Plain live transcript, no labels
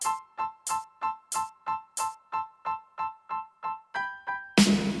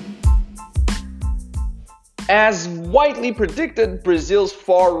As widely predicted, Brazil's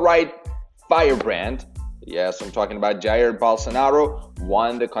far-right firebrand, yes, I'm talking about Jair Bolsonaro,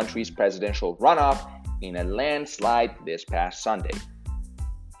 won the country's presidential runoff in a landslide this past Sunday.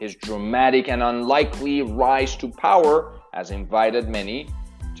 His dramatic and unlikely rise to power has invited many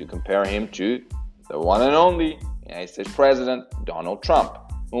to compare him to the one and only United States President Donald Trump,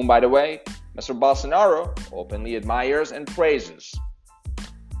 whom, by the way, Mr. Bolsonaro openly admires and praises.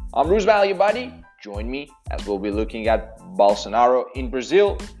 I'm Bruce Value Buddy. Join me as we'll be looking at Bolsonaro in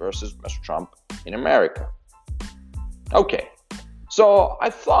Brazil versus Mr. Trump in America. Okay, so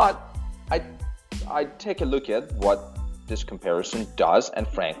I thought I'd take a look at what this comparison does and,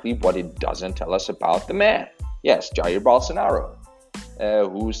 frankly, what it doesn't tell us about the man. Yes, Jair Bolsonaro,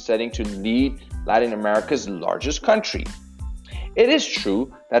 who's setting to lead Latin America's largest country. It is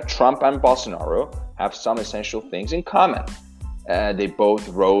true that Trump and Bolsonaro have some essential things in common. They both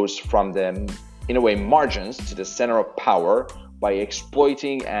rose from the, in a way, margins to the center of power by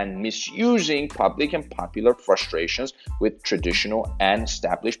exploiting and misusing public and popular frustrations with traditional and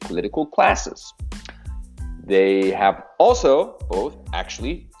established political classes. They have also both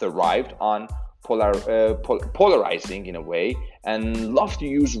actually thrived on polarizing in a way and love to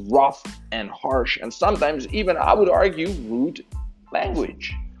use rough and harsh and sometimes even, I would argue, rude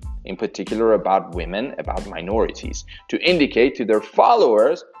language, in particular about women, about minorities, to indicate to their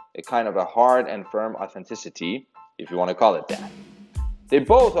followers a kind of a hard and firm authenticity, if you want to call it that. They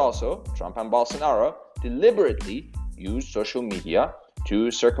both also, Trump and Bolsonaro, deliberately use social media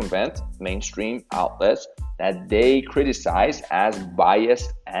to circumvent mainstream outlets that they criticize as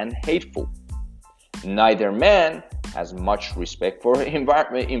biased and hateful. Neither man has much respect for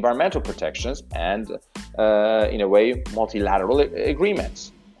environmental protections and, in a way, multilateral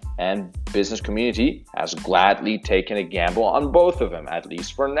agreements. And business community has gladly taken a gamble on both of them, at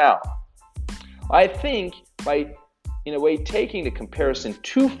least for now. I think by, in a way, taking the comparison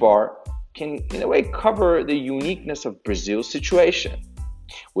too far can, in a way, cover the uniqueness of Brazil's situation,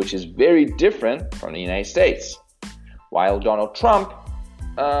 which is very different from the United States. While Donald Trump,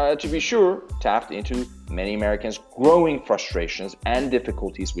 to be sure, tapped into many Americans' growing frustrations and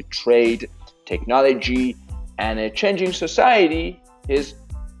difficulties with trade, technology, and a changing society, his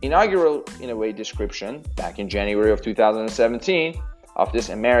inaugural, in a way, description back in January of 2017 of this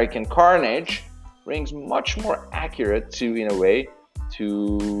American carnage rings much more accurate to, in a way,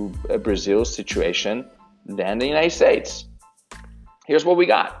 to Brazil's situation than the United States. Here's what we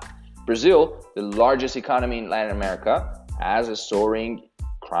got. Brazil, the largest economy in Latin America, has a soaring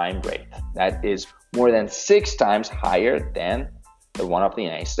crime rate that is more than 6 times higher than the one of the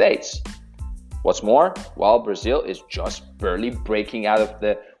United States. What's more, while Brazil is just barely breaking out of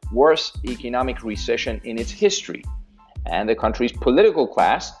the worst economic recession in its history, and the country's political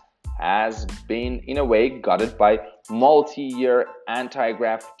class has been, in a way, gutted by multi-year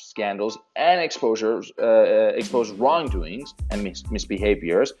anti-graft scandals and exposed wrongdoings and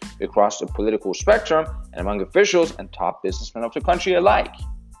misbehaviors across the political spectrum and among officials and top businessmen of the country alike.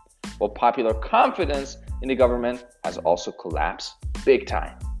 While popular confidence in the government has also collapsed big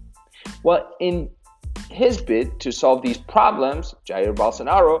time. Well, in his bid to solve these problems, Jair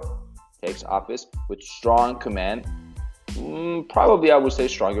Bolsonaro takes office with strong command, probably I would say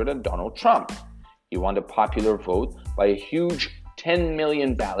stronger than Donald Trump. He won the popular vote by a huge 10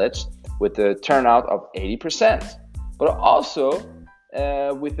 million ballots with a turnout of 80%, but also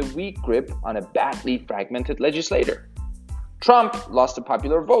with a weak grip on a badly fragmented legislature. Trump lost the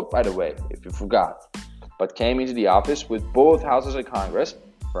popular vote, by the way, if you forgot, but came into the office with both houses of Congress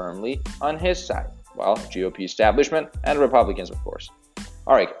firmly on his side. Well, GOP establishment and Republicans, of course.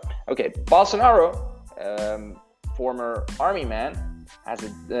 All right, okay. Bolsonaro, former army man,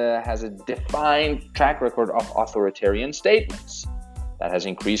 has a defined track record of authoritarian statements that has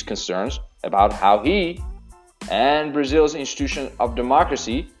increased concerns about how he and Brazil's institution of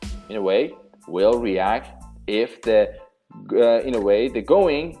democracy, in a way, will react if the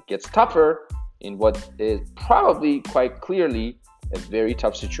going gets tougher in what is probably quite clearly a very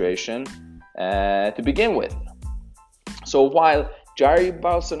tough situation to begin with. So while Jair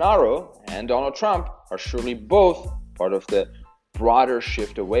Bolsonaro and Donald Trump are surely both part of the broader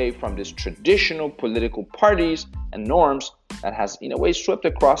shift away from these traditional political parties and norms that has, in a way, swept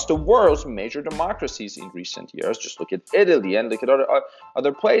across the world's major democracies in recent years. Just look at Italy and look at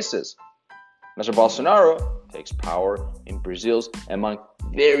other places. Mr. Bolsonaro takes power in Brazil's among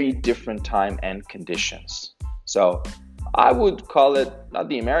very different time and conditions. So I would call it not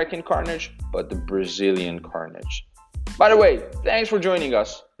the American carnage, but the Brazilian carnage. By the way, thanks for joining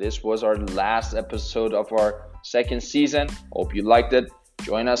us. This was our last episode of our second season. Hope you liked it.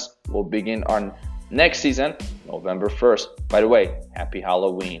 Join us. We'll begin on Next season, November 1st. By the way, happy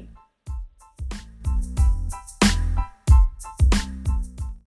Halloween.